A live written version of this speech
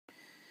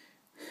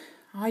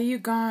Hi you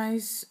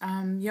guys,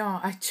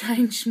 yeah, I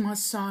changed my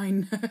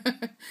sign.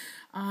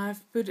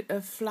 I've put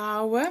a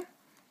flower.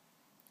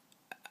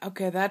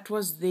 Okay, that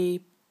was the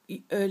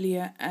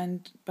earlier,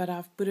 but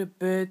I've put a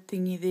bird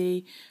thingy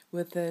there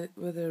with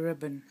a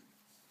ribbon.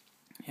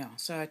 Yeah,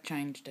 so I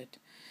changed it.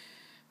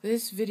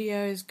 This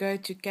video is go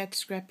to Cat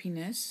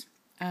Scrappiness.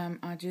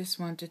 I just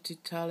wanted to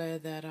tell her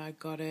that I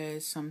got her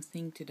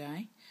something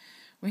today.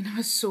 When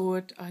I saw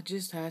it, I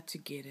just had to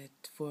get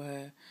it for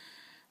her.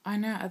 I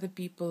know other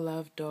people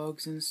love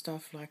dogs and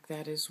stuff like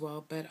that as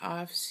well, but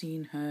I've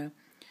seen her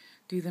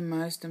do the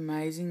most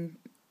amazing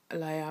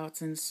layouts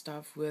and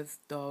stuff with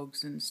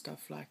dogs and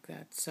stuff like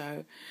that.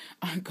 So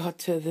I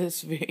got her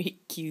this very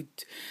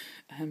cute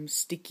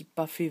sticky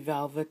puffy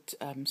velvet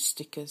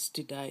stickers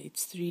today.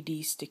 It's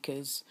 3D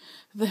stickers.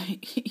 They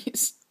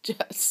is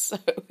just so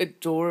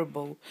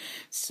adorable.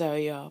 So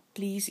yeah,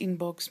 please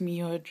inbox me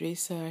your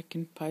address so I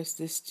can post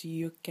this to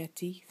you,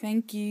 Catty.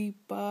 Thank you.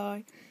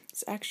 Bye.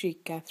 It's actually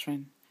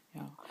Catherine.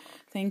 Yeah.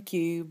 Thank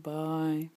you. Bye.